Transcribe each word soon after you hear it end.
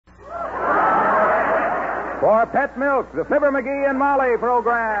for Pet Milk, the Fibber McGee and Molly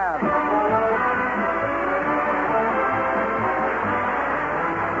program.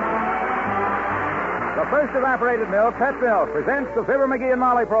 The first evaporated milk, Pet Milk, presents the Fibber McGee and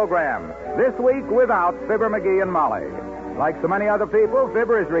Molly program. This week without Fibber McGee and Molly. Like so many other people,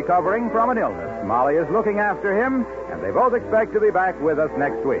 Fibber is recovering from an illness. Molly is looking after him, and they both expect to be back with us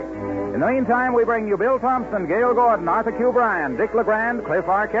next week. In the meantime, we bring you Bill Thompson, Gail Gordon, Arthur Q. Bryan, Dick LeGrand, Cliff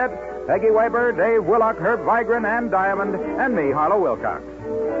Arquette, Peggy Weber, Dave Willock, Herb Vigran, and Diamond, and me, Harlow Wilcox.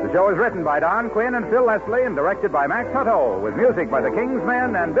 The show is written by Don Quinn and Phil Leslie and directed by Max Hutto, with music by the King's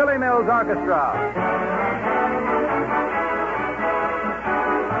Men and Billy Mills Orchestra.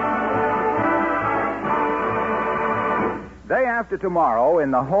 Day after tomorrow, in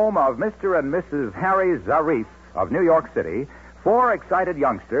the home of Mr. and Mrs. Harry Zarif of New York City, 4 excited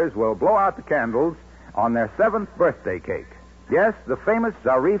youngsters will blow out the candles on their 7th birthday cake. Yes, the famous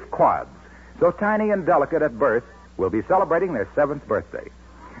Zarif quads, so tiny and delicate at birth, will be celebrating their 7th birthday.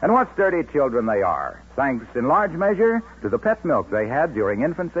 And what sturdy children they are, thanks in large measure to the pet milk they had during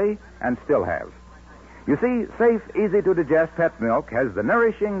infancy and still have. You see, safe, easy-to-digest pet milk has the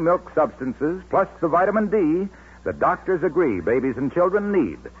nourishing milk substances plus the vitamin D that doctors agree babies and children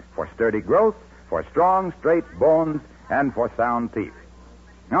need for sturdy growth, for strong, straight bones, and for sound teeth.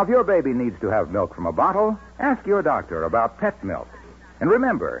 Now, if your baby needs to have milk from a bottle, ask your doctor about pet milk. And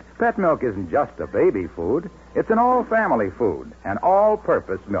remember, pet milk isn't just a baby food. It's an all-family food, an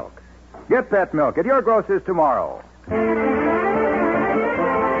all-purpose milk. Get pet milk at your grocer's tomorrow.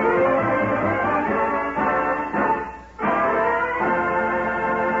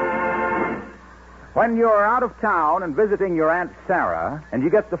 When you're out of town and visiting your Aunt Sarah, and you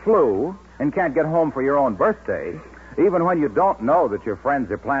get the flu and can't get home for your own birthday, even when you don't know that your friends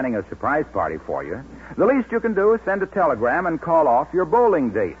are planning a surprise party for you, the least you can do is send a telegram and call off your bowling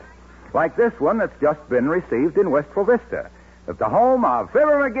date. Like this one that's just been received in Wistful Vista, at the home of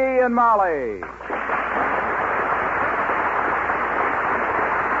Fibber McGee and Molly.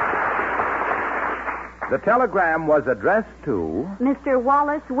 The telegram was addressed to Mr.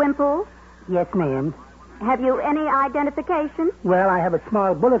 Wallace Wimple. Yes, ma'am. Have you any identification? Well, I have a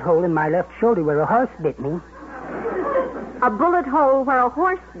small bullet hole in my left shoulder where a horse bit me. A bullet hole where a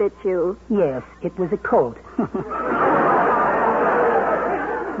horse bit you? Yes, it was a colt.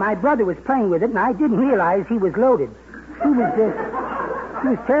 My brother was playing with it, and I didn't realize he was loaded. He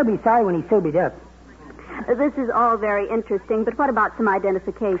was terribly sorry when he sobered up. This is all very interesting, but what about some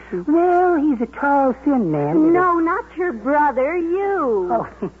identification? Well, he's a tall, thin man. No, not your brother, you. Oh,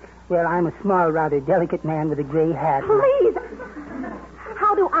 well, I'm a small, rather delicate man with a gray hat. Please.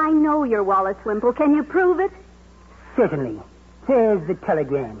 How do I know you're Wallace Wimple? Can you prove it? Certainly. There's the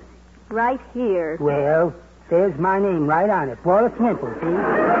telegram. Right here. Well, there's my name right on it. Wallace Wimple, see?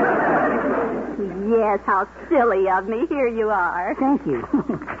 Yes, how silly of me. Here you are. Thank you.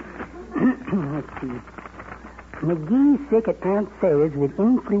 Let's see. McGee sick at Aunt Sarah's with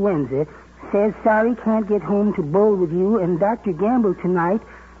influenza. Says sorry can't get home to bowl with you and Dr. Gamble tonight.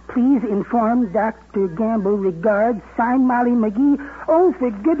 Please inform Dr. Gamble regards. Signed, Molly McGee. Oh, for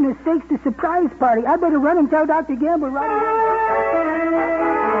goodness sakes, the surprise party. I better run and tell Dr. Gamble right away.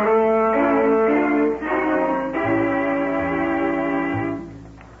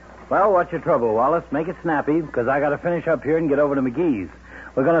 Well, what's your trouble, Wallace? Make it snappy, because I got to finish up here and get over to McGee's.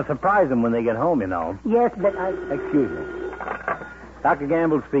 We're going to surprise them when they get home, you know. Yes, but I... Excuse me. Dr.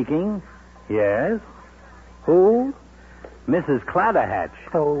 Gamble speaking. Yes? Who? Mrs. Clatterhatch.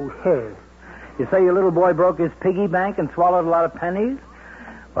 Oh, her. You say your little boy broke his piggy bank and swallowed a lot of pennies?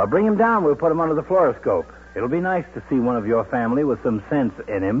 Well, bring him down. We'll put him under the fluoroscope. It'll be nice to see one of your family with some sense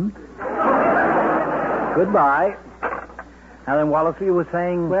in him. Goodbye. Now then, Wallace, you were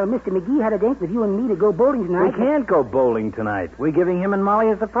saying... Well, Mr. McGee had a date with you and me to go bowling tonight. We can't go bowling tonight. We're giving him and Molly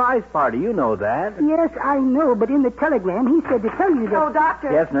a surprise party. You know that. Yes, I know, but in the telegram, he said to tell you that... Oh,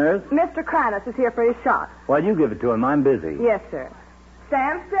 Doctor. Yes, nurse? Mr. Cranus is here for his shot. Well, you give it to him. I'm busy. Yes, sir.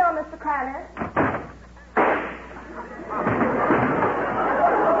 Stand still, Mr. Cranus.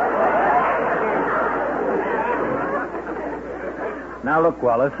 Now, look,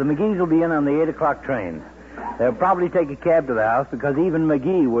 Wallace, the McGees will be in on the 8 o'clock train. They'll probably take a cab to the house because even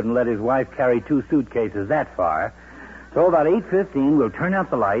McGee wouldn't let his wife carry 2 suitcases that far. So about 8:15, we'll turn out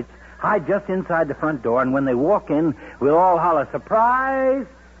the lights, hide just inside the front door, and when they walk in, we'll all holler, surprise!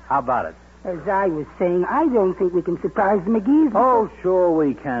 How about it? As I was saying, I don't think we can surprise the McGees. Oh, sure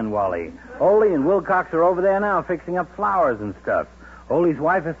we can, Wally. Ole and Wilcox are over there now fixing up flowers and stuff. Ole's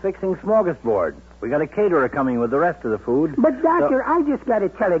wife is fixing smorgasbord. We got a caterer coming with the rest of the food. But, Doctor, I just got a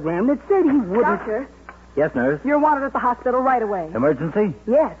telegram that said he wouldn't... Doctor, Yes, nurse. You're wanted at the hospital right away. Emergency?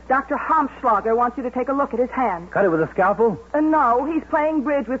 Yes, Dr. Hampschlager wants you to take a look at his hand. Cut it with a scalpel? No, he's playing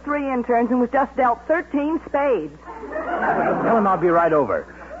bridge with 3 interns and was just dealt 13 spades. Tell him I'll be right over.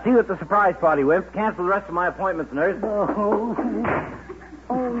 See you at the surprise party, Wimp. Cancel the rest of my appointments, nurse. Oh,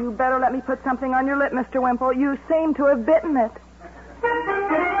 you better let me put something on your lip, Mr. Wimple. You seem to have bitten it.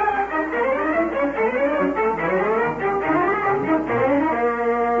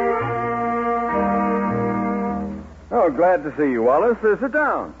 Oh, glad to see you, Wallace. Sit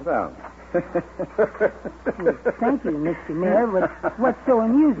down. Sit down. Thank you, Mr. Mayor. What's so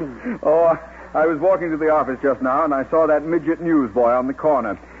amusing? Oh, I was walking to the office just now, and I saw that midget newsboy on the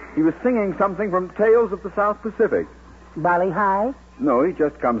corner. He was singing something from Tales of the South Pacific. Bali High? No, he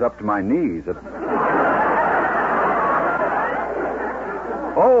just comes up to my knees.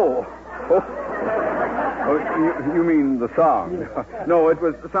 Oh, you mean the song? No, it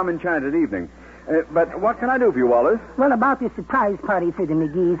was Some Enchanted Evening. But what can I do for you, Wallace? Well, about the surprise party for the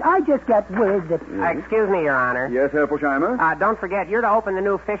McGees, I just got word that... Excuse me, Your Honor. Yes, Herr Polsheimer? Don't forget, you're to open the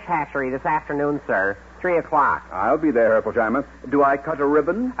new fish hatchery this afternoon, sir. 3 o'clock. I'll be there, Herr Polsheimer. Do I cut a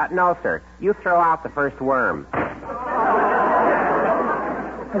ribbon? No, sir. You throw out the first worm.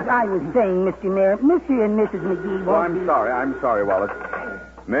 As I was saying, Mr. Mayor, Mr. and Mrs. McGee Oh, won't be... I'm sorry, Wallace.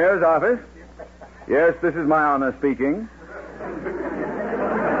 Mayor's office? Yes, this is my honor speaking.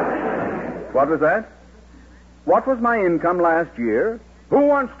 What was that? What was my income last year? Who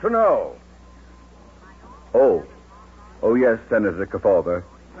wants to know? Oh, yes, Senator Kefauver.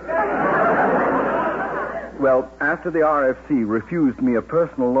 Well, after the RFC refused me a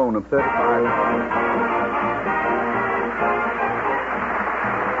personal loan of $35...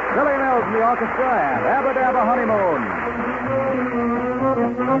 Billy Mills and the orchestra and Abba Dabba Honeymoon.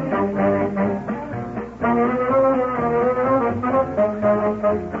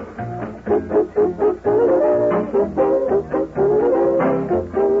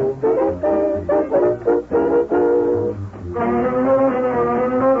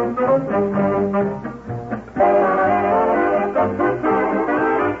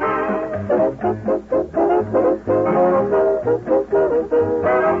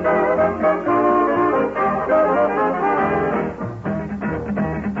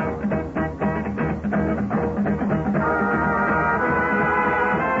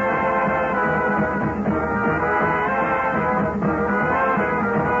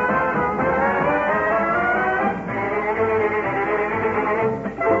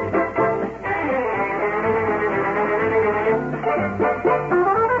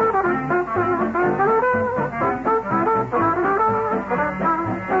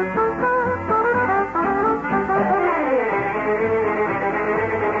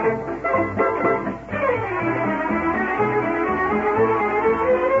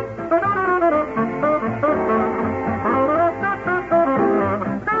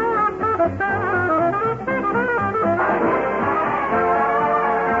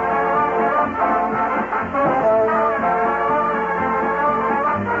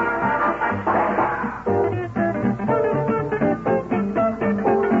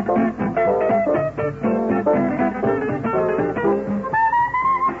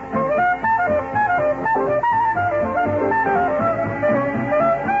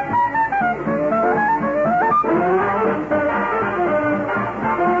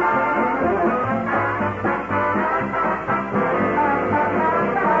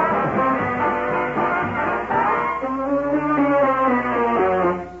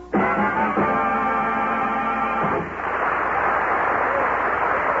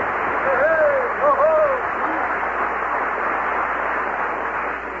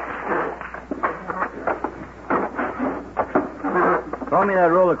 Throw me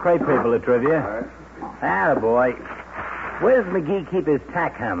that roll of crepe paper, Latrivia. Attaboy. Where does McGee keep his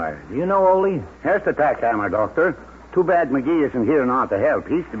tack hammer? Do you know, Ole? Here's the tack hammer, Doctor. Too bad McGee isn't here now to help.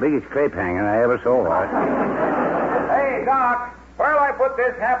 He's the biggest crepe hanger I ever saw. Hey, Doc, where'll I put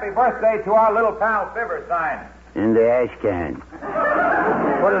this happy birthday to our little pal Fibber sign? In the ash can.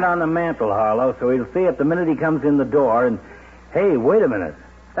 Put it on the mantle, Harlow, so he'll see it the minute he comes in the door. And, hey, wait a minute.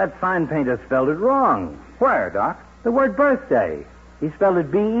 That sign painter spelled it wrong. Where, Doc? The word birthday. He spelled it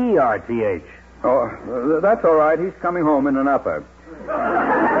B-E-R-T-H. Oh, that's all right. He's coming home in an upper.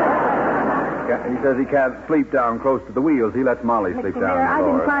 He says he can't sleep down close to the wheels. He lets Molly sleep Mr. down Mayor, the I've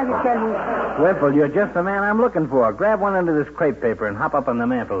been floor. trying to tell you... Wimple, you're just the man I'm looking for. Grab one end of this crepe paper and hop up on the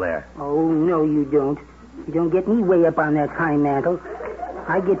mantle there. Oh, no, you don't. You don't get me way up on that high mantle.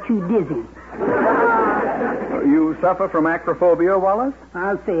 I get too dizzy. You suffer from acrophobia, Wallace?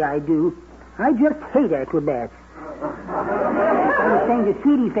 I'll say I do. I just hate acrobats. I was saying to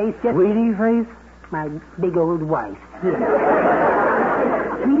Sweetie Face just... Sweetie face? My big old wife.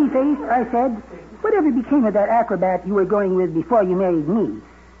 Yeah. Sweetie face, I said, whatever became of that acrobat you were going with before you married me?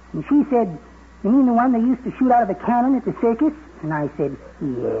 And she said, you mean the one they used to shoot out of a cannon at the circus? And I said,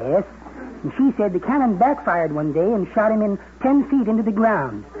 yes. And she said the cannon backfired one day and shot him in 10 feet into the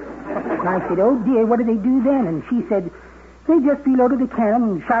ground. And I said, oh, dear, what did they do then? And she said, they just reloaded the cannon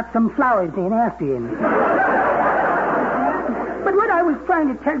and shot some flowers in after him. But what I was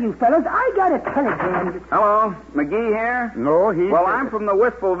trying to tell you, fellas, I got a telegram. Hello, McGee here? No, he's... Well, I'm from the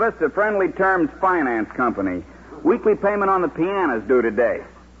Wistful Vista Friendly Terms Finance Company. Weekly payment on the piano's due today.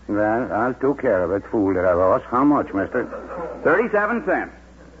 Well, I'll take care of it, fool that I was. How much, mister? 37 cents.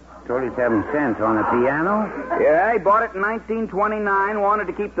 37 cents on the piano? Yeah, he bought it in 1929, wanted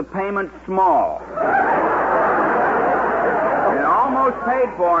to keep the payment small. It's almost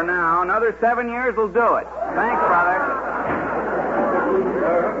paid for now. Another 7 years will do it. Thanks, brother.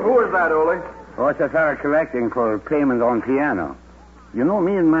 Who is that, Ole? Oh, it's a fellow collecting for payment on piano. You know,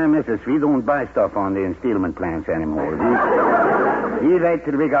 me and my missus, we don't buy stuff on the installment plans anymore. We wait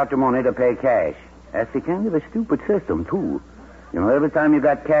till we got the money to pay cash. That's the kind of a stupid system, too. You know, every time you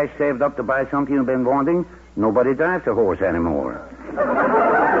got cash saved up to buy something you've been wanting, nobody drives a horse anymore.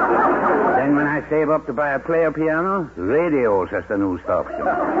 Then when I save up to buy a player piano, radios is the new stuff.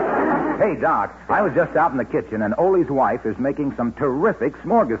 Hey, Doc, I was just out in the kitchen, and Ole's wife is making some terrific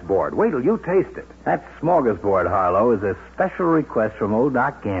smorgasbord. Wait till you taste it. That smorgasbord, Harlow, is a special request from old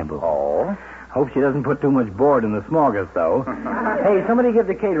Doc Gamble. Oh? Hope she doesn't put too much board in the smorgas, though. Hey, somebody give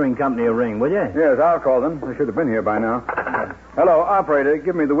the catering company a ring, will you? Yes, I'll call them. They should have been here by now. Hello, operator.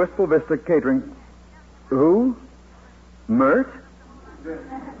 Give me the Wistful Vista catering. Who? Mert?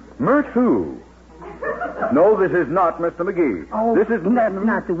 Mert who? No, this is not Mr. McGee. Oh, this is... that's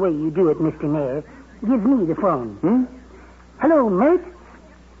not the way you do it, Mr. Mayor. Give me the phone. Hello, Mert.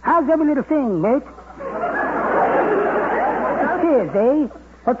 How's every little thing, Mert? Upstairs, eh?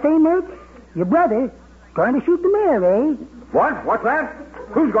 What say, Mert? Your brother going to shoot the mayor, eh? What? What's that?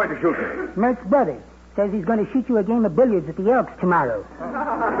 Who's going to shoot me? Mert's brother says he's going to shoot you a game of billiards at the Elks tomorrow.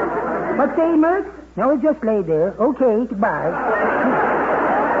 What say, Mert? No, it just lay there. Okay, goodbye.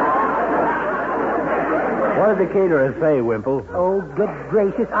 What did the caterer say, Wimple? Oh, good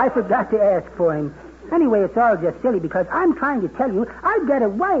gracious, I forgot to ask for him. Anyway, it's all just silly because I'm trying to tell you I've got a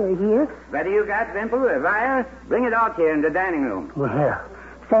wire here. What do you got, Wimple? A wire? Bring it out here in the dining room. Well,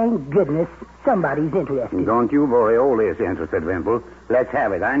 thank goodness somebody's interested. Don't you worry, Ole is interested, Wimple. Let's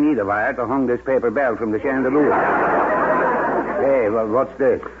have it. I need a wire to hang this paper bell from the chandelier. Hey, what's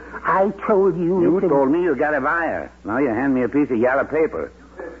this? I told you... You told me you got a wire. Now you hand me a piece of yellow paper.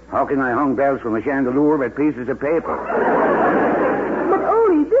 How can I hang bells from a chandelier with pieces of paper? But,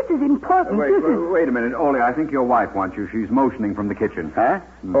 Ole, this is important. Wait a minute, Ole. I think your wife wants you. She's motioning from the kitchen. Huh?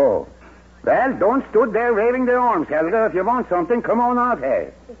 Oh. Well, don't stood there waving their arms, Helga. If you want something, come on out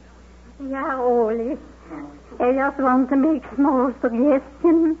here. Yeah, Ole. I just want to make small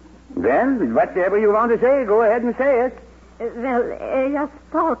suggestions. Well, whatever you want to say, go ahead and say it. Well, I just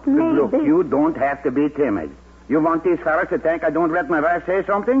thought maybe... Look, you don't have to be timid. You want these fellas to think I don't let my wife say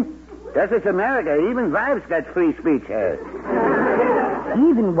something? This is America. Even wives got free speech here.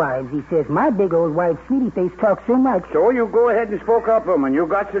 Even wives, he says. My big old wife, Sweetie Face, talks so much. So you go ahead and spoke up, woman. You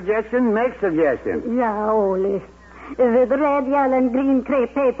got suggestion? Make suggestion. Yeah, Ole. With red, yellow, and green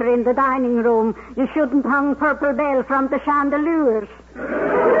crepe paper in the dining room, you shouldn't hang purple bell from the chandeliers.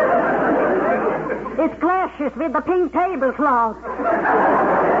 It clashes with the pink tablecloth.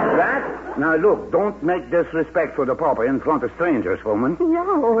 That? Now, look, don't make disrespect for the papa in front of strangers, woman. Yeah,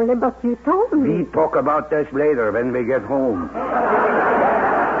 Ole, but you told me. We talk about this later when we get home.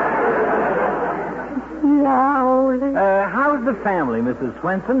 Yeah, Ole. How's the family, Mrs.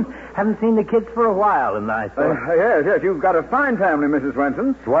 Swenson? Haven't seen the kids for a while, and I thought... Yes, you've got a fine family, Mrs.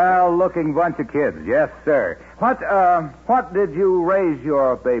 Swenson. Swell-looking bunch of kids. Yes, sir. What did you raise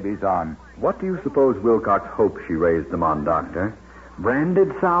your babies on? What do you suppose Wilcox hopes she raised them on, Doctor?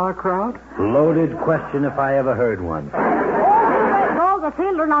 Branded sauerkraut? Loaded question if I ever heard one. All the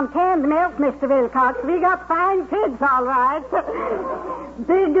children on canned milk, Mr. Wilcox. We got fine kids, all right.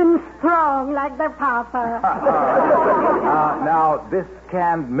 Big and strong like their papa. Now, this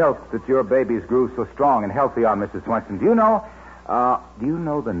canned milk that your babies grew so strong and healthy on, Mrs. Swenson, do you know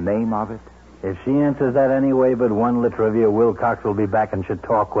the name of it? If she answers that any way but one, Latrivia, Wilcox will be back in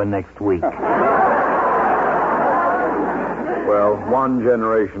Chautauqua next week. Well, one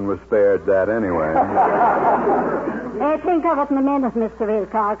generation was spared that anyway. Think of it in a minute, Mr.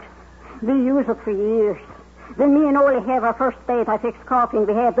 Wilcox. We use it for years. When me and Ole have our first date, I fix coffee, and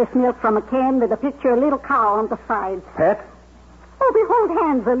we have this milk from a can with a picture of a little cow on the side. Pet? Oh, we hold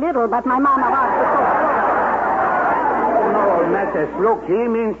hands a little, but my mama wants to so No, Mrs. Look, he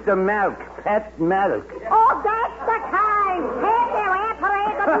means the milk. Pet milk. Oh, that's the kind. Pet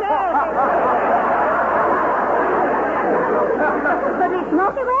evaporated milk. But it's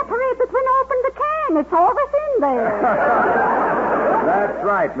not evaporated when I open the can. It's always in there. That's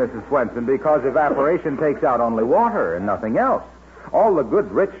right, Mrs. Swenson, because evaporation takes out only water and nothing else. All the good,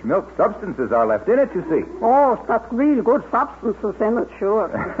 rich milk substances are left in it, you see. Oh, it's got real good substances in it, sure.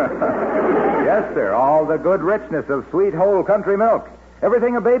 Yes, sir, all the good richness of sweet, whole country milk.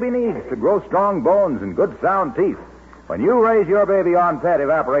 Everything a baby needs to grow strong bones and good, sound teeth. When you raise your baby on pet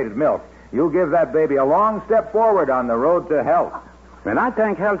evaporated milk, you'll give that baby a long step forward on the road to health. Well, I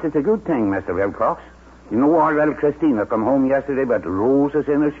think health is a good thing, Mr. Wilcox. You know, our little Christina come home yesterday with roses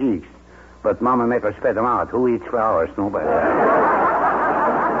in her cheeks. But Mama make her spit them out. Who eats flowers? Nobody.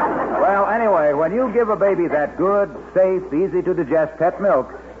 Well, anyway, when you give a baby that good, safe, easy-to-digest pet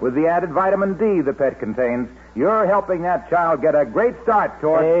milk with the added vitamin D the pet contains, you're helping that child get a great start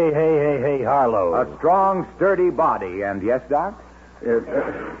toward Hey, Harlow. a strong, sturdy body. And yes, Doc?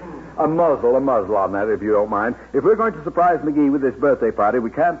 A muzzle on that, if you don't mind. If we're going to surprise McGee with this birthday party,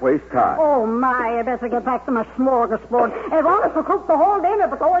 we can't waste time. Oh, my, I better get back to my smorgasbord. I wanted to cook the whole dinner,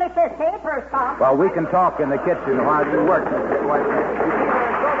 but all it says paper stuff. Well, we can talk in the kitchen while you work, Mrs.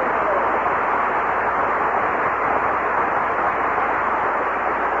 Swenson.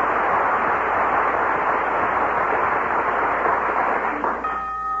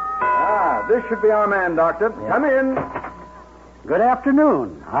 This should be our man, Doctor. Come in. Good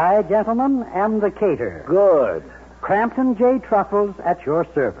afternoon. I, gentlemen, am the caterer. Good. Crampton J. Truffles at your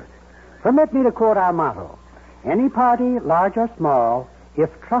service. Permit me to quote our motto. Any party, large or small, if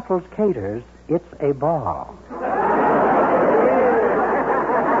Truffles caters, it's a ball.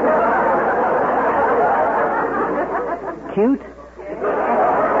 Cute?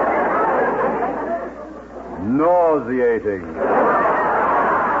 Nauseating.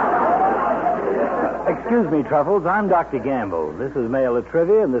 Excuse me, Truffles. I'm Dr. Gamble. This is Mayor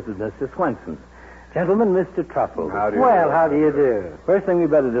Latrivia, and this is Mr. Swenson. Gentlemen, Mr. Truffles. How do you Well, do? how do you do? First thing we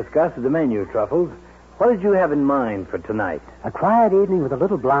better discuss is the menu, Truffles. What did you have in mind for tonight? A quiet evening with a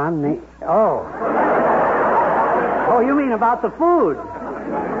little blonde Oh, you mean about the food?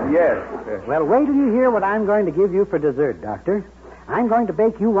 Yes. Well, wait till you hear what I'm going to give you for dessert, Doctor. I'm going to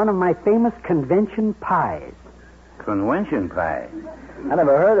bake you one of my famous convention pies. Convention pie. I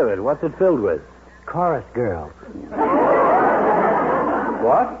never heard of it. What's it filled with? Chorus girls.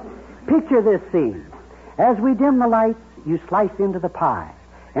 What? Picture this scene. As we dim the lights, you slice into the pie,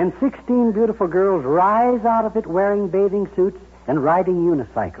 and 16 beautiful girls rise out of it wearing bathing suits and riding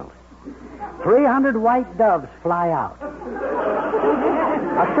unicycles. 300 white doves fly out.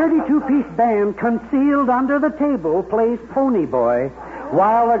 A 32-piece band concealed under the table plays Pony Boy,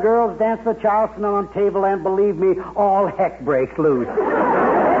 while the girls dance the Charleston on table, and believe me, all heck breaks loose.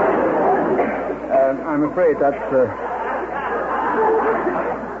 I'm afraid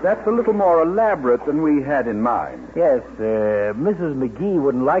that's a little more elaborate than we had in mind. Yes, Mrs. McGee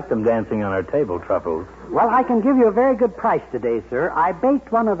wouldn't like them dancing on her table, Truffles. Well, I can give you a very good price today, sir. I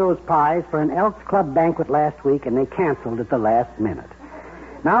baked one of those pies for an Elks Club banquet last week, and they canceled at the last minute.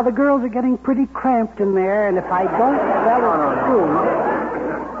 Now, the girls are getting pretty cramped in there, and if I don't sell it soon...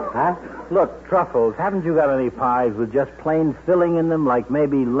 Huh? Look, Truffles, haven't you got any pies with just plain filling in them, like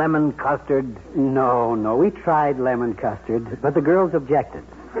maybe lemon custard? No, we tried lemon custard, but the girls objected.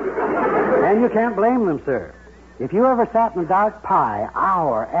 And you can't blame them, sir. If you ever sat in a dark pie,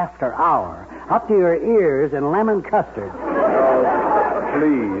 hour after hour, up to your ears in lemon custard...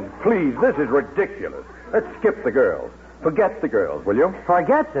 Please, this is ridiculous. Let's skip the girls. Forget the girls, will you?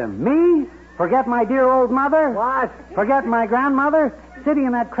 Forget them? Me? Forget my dear old mother? What? Forget my grandmother? Sitting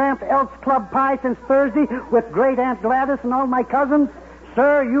in that cramped Elks Club pie since Thursday with great Aunt Gladys and all my cousins?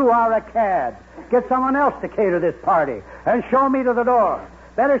 Sir, you are a cad. Get someone else to cater this party and show me to the door.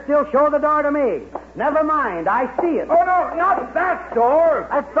 Better still, show the door to me. Never mind, I see it. Oh, no, not that door.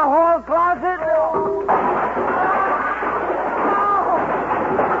 That's the hall closet.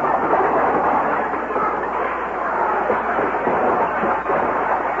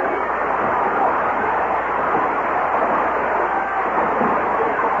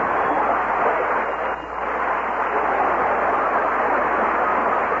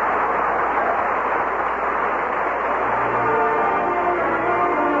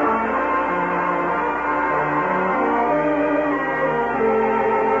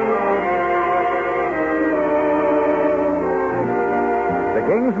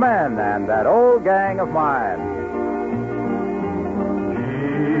 King's Men and That Old Gang of Mine.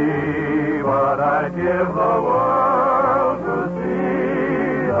 Gee, what I'd give the world to see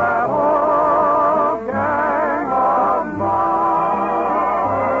that old gang of mine.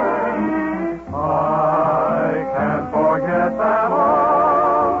 I can't forget that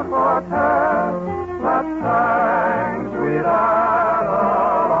old quartet that sang Sweet Adeline.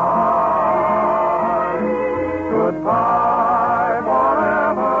 Goodbye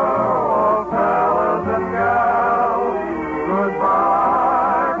forever, old fellas and gals.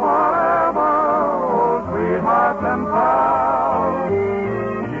 Goodbye forever, old sweethearts and pals.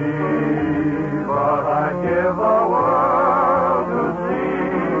 Gee, but I'd give the world to see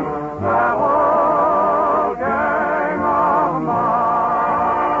that old gang of mine.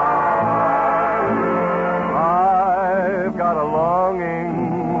 I've got a longing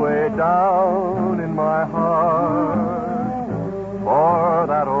way down in my heart for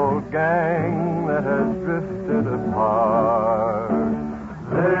that old gang that has drifted apart.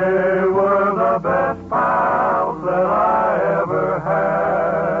 They were the best pals that I ever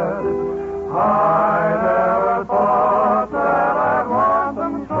had. I never thought that I'd want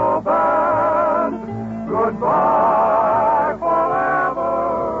them so bad. Goodbye forever,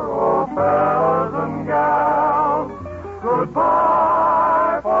 old fellas and gals.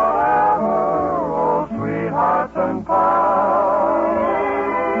 Goodbye forever, old sweethearts and pals.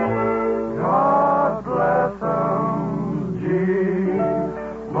 God bless them, gee,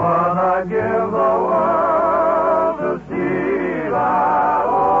 but I'd give the world to see that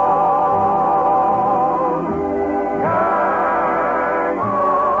old gang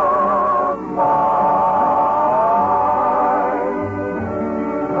of mine.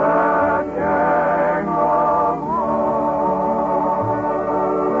 That gang of mine.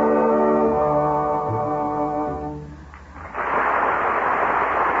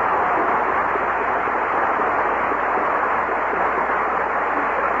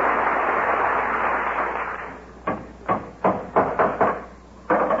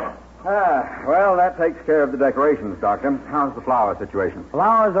 Well, that takes care of the decorations, Doctor. How's the flower situation?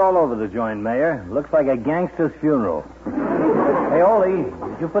 Flowers all over the joint, Mayor. Looks like a gangster's funeral. Hey, Ole,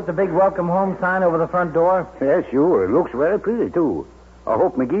 did you put the big welcome home sign over the front door? Yes, sure. It looks very pretty, too. I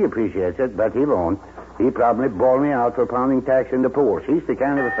hope McGee appreciates it, but he won't. He probably bawled me out for pounding tax in the poor. He's the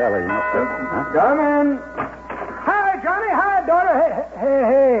kind of a fella, you know. Huh? Come in. Hi, Johnny. Hi, daughter.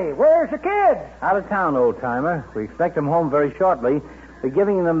 Hey, where's the kids? Out of town, old-timer. We expect them home very shortly. We're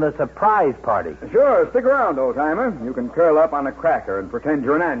giving them the surprise party. Sure, stick around, old-timer. You can curl up on a cracker and pretend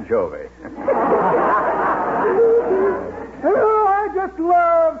you're an anchovy. Oh, I just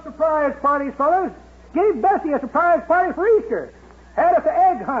love surprise parties, fellas. Gave Bessie a surprise party for Easter. Had us an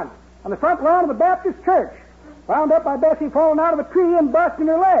egg hunt on the front lawn of the Baptist church. Wound up by Bessie falling out of a tree and busting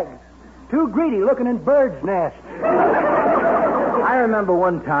her leg. Too greedy looking in birds' nests. I remember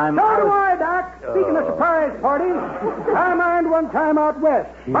one time... So do I, Doc. Speaking of surprise parties, I mind one time out west.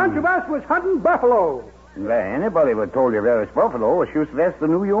 Bunch of us was hunting buffalo. Well, anybody would told you there was buffalo was just west of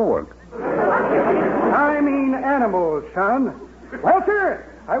New York. I mean animals, son. Well, sir,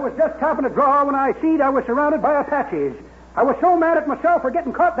 I was just topping a draw when I seen I was surrounded by Apaches. I was so mad at myself for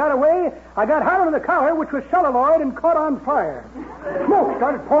getting caught that way, I got hot under the collar, which was celluloid, and caught on fire. Smoke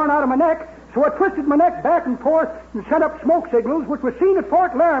started pouring out of my neck, so I twisted my neck back and forth and sent up smoke signals, which was seen at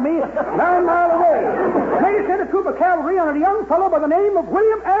Fort Laramie, 9 miles away. They sent a troop of cavalry on a young fellow by the name of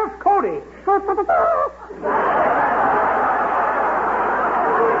William F. Cody.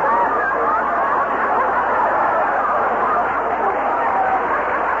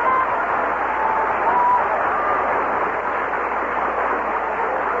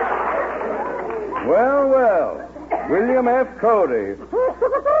 Well, well. William F. Cody.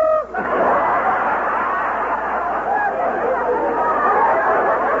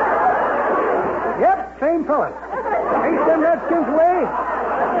 Yep, same fella. Chased them redskins away.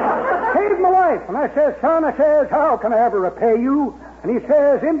 Hated my wife. And I says, son, how can I ever repay you? And he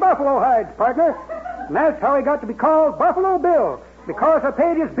says, in buffalo hides, partner. And that's how he got to be called Buffalo Bill. Because I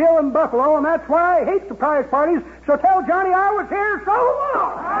paid his bill in Buffalo, and that's why I hate surprise parties. So tell Johnny I was here so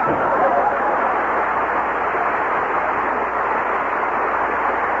long.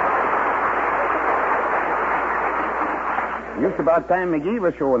 Just about time McGee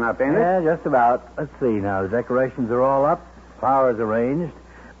was showing up, ain't it? Yeah, just about. Let's see now. The decorations are all up. Flowers arranged.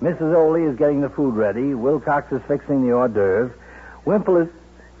 Mrs. Ole is getting the food ready. Wilcox is fixing the hors d'oeuvres. Wimple is...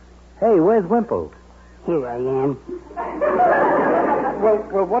 Hey, where's Wimple? Here I am.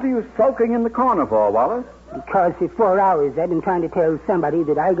 Well, what are you sulking in the corner for, Wallace? Because for 4 hours I've been trying to tell somebody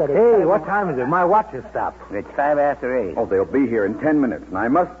that I got a... Hey, what time is it? My watch has stopped. It's 5 after 8. Oh, they'll be here in 10 minutes, and I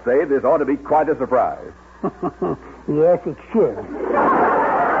must say this ought to be quite a surprise. Yes, it should.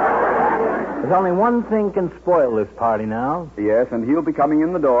 There's only one thing can spoil this party now. Yes, and he'll be coming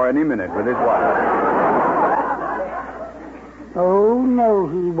in the door any minute with his wife. Oh, no,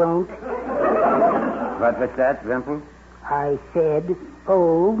 he won't. What was that, Wimple? I said,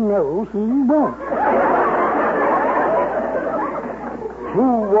 oh, no, he won't.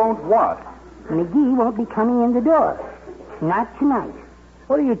 Who won't what? McGee won't be coming in the door. Not tonight.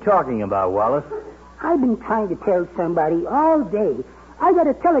 What are you talking about, Wallace? I've been trying to tell somebody all day. I got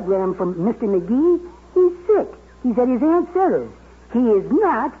a telegram from Mr. McGee. He's sick. He's at his Aunt Sarah's. He is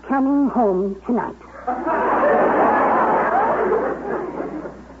not coming home tonight.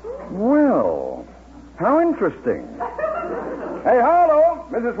 Well, how interesting. Hey, Harlow,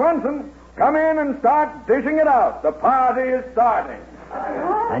 Mrs. Swenson, come in and start dishing it out. The party is starting.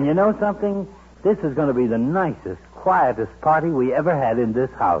 And you know something? This is going to be the nicest, quietest party we ever had in this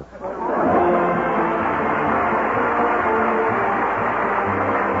house.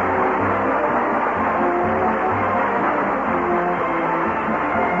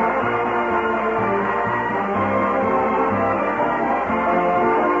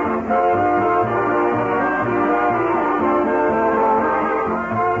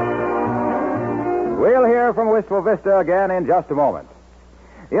 We'll hear from Wistful Vista again in just a moment.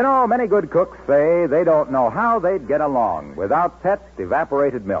 You know, many good cooks say they don't know how they'd get along without Pet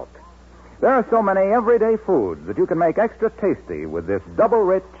evaporated milk. There are so many everyday foods that you can make extra tasty with this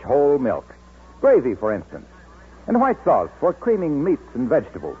double-rich whole milk. Gravy, for instance, and white sauce for creaming meats and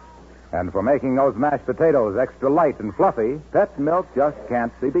vegetables. And for making those mashed potatoes extra light and fluffy, Pet milk just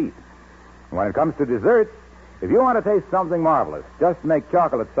can't be beat. When it comes to desserts, if you want to taste something marvelous, just make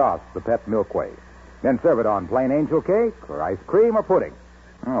chocolate sauce the Pet milk way. Then serve it on plain angel cake or ice cream or pudding.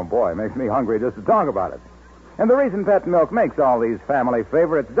 Oh, boy, it makes me hungry just to talk about it. And the reason Pet milk makes all these family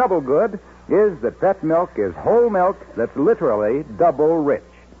favorites double good is that Pet milk is whole milk that's literally double rich,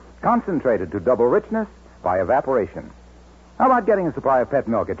 concentrated to double richness by evaporation. How about getting a supply of Pet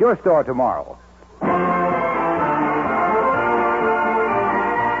milk at your store tomorrow?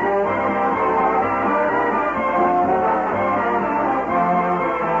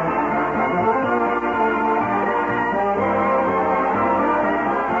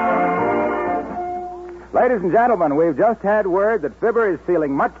 Ladies and gentlemen, we've just had word that Fibber is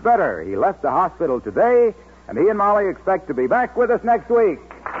feeling much better. He left the hospital today, and he and Molly expect to be back with us next week.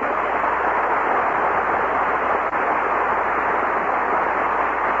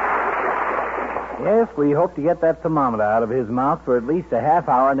 Yes, we hope to get that thermometer out of his mouth for at least a half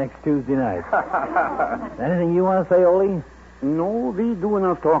hour next Tuesday night. Anything you want to say, Ole? No, we do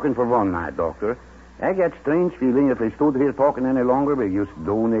enough talking for one night, Doctor. I get strange feeling if we stood here talking any longer, we're just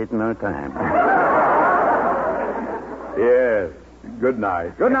donating our time. Yes. Good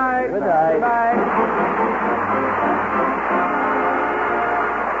night. Good night. Good night. Good night.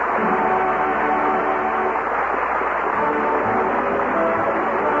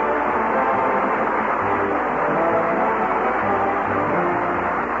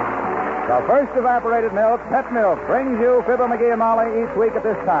 The first evaporated milk, Pet Milk, brings you Fibber, McGee, and Molly each week at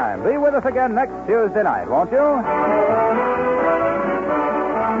this time. Be with us again next Tuesday night, won't you?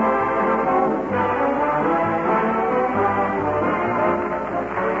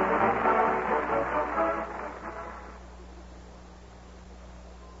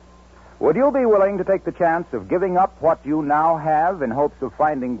 Would you be willing to take the chance of giving up what you now have in hopes of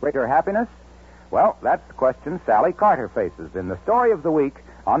finding greater happiness? Well, that's the question Sally Carter faces in the Story of the Week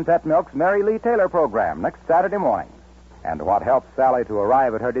on Pet Milk's Mary Lee Taylor program next Saturday morning. And what helps Sally to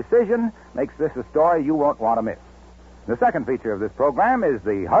arrive at her decision makes this a story you won't want to miss. The second feature of this program is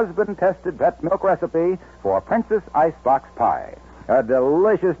the husband-tested Pet Milk recipe for Princess Icebox Pie, a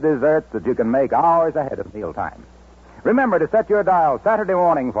delicious dessert that you can make hours ahead of mealtime. Remember to set your dial Saturday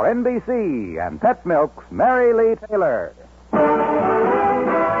morning for NBC and Pet Milk's Mary Lee Taylor.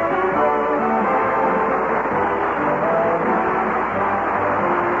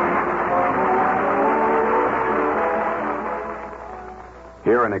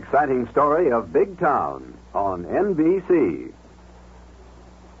 Hear an exciting story of Big Town on NBC.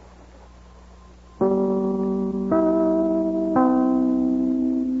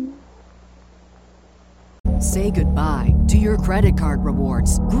 Say goodbye to your credit card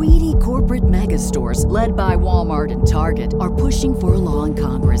rewards. Greedy corporate mega stores, led by Walmart and Target, are pushing for a law in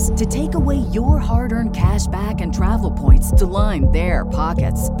Congress to take away your hard-earned cash back and travel points to line their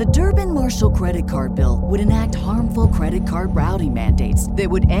pockets. The Durbin-Marshall credit card bill would enact harmful credit card routing mandates that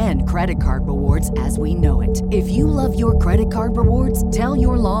would end credit card rewards as we know it. If you love your credit card rewards, tell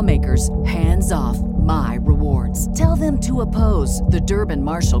your lawmakers, hands off my rewards. Tell them to oppose the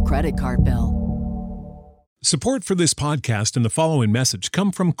Durbin-Marshall credit card bill. Support for this podcast and the following message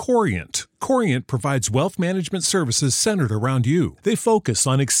come from Corient. Corient provides wealth management services centered around you. They focus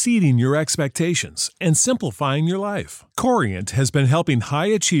on exceeding your expectations and simplifying your life. Corient has been helping high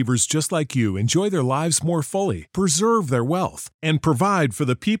achievers just like you enjoy their lives more fully, preserve their wealth, and provide for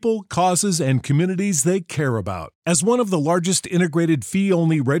the people, causes, and communities they care about. As one of the largest integrated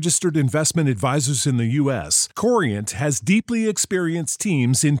fee-only registered investment advisors in the U.S., Corient has deeply experienced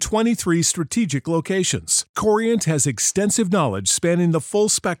teams in 23 strategic locations. Corient has extensive knowledge spanning the full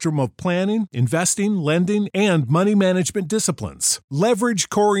spectrum of planning, investing, lending, and money management disciplines. Leverage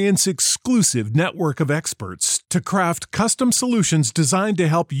Corient's exclusive network of experts to craft custom solutions designed to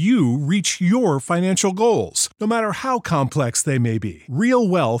help you reach your financial goals, no matter how complex they may be. Real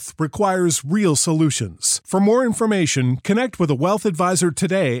wealth requires real solutions. For more information, connect with a wealth advisor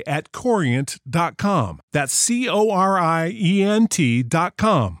today at Corient.com. That's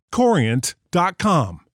Corient.com. Corient.com.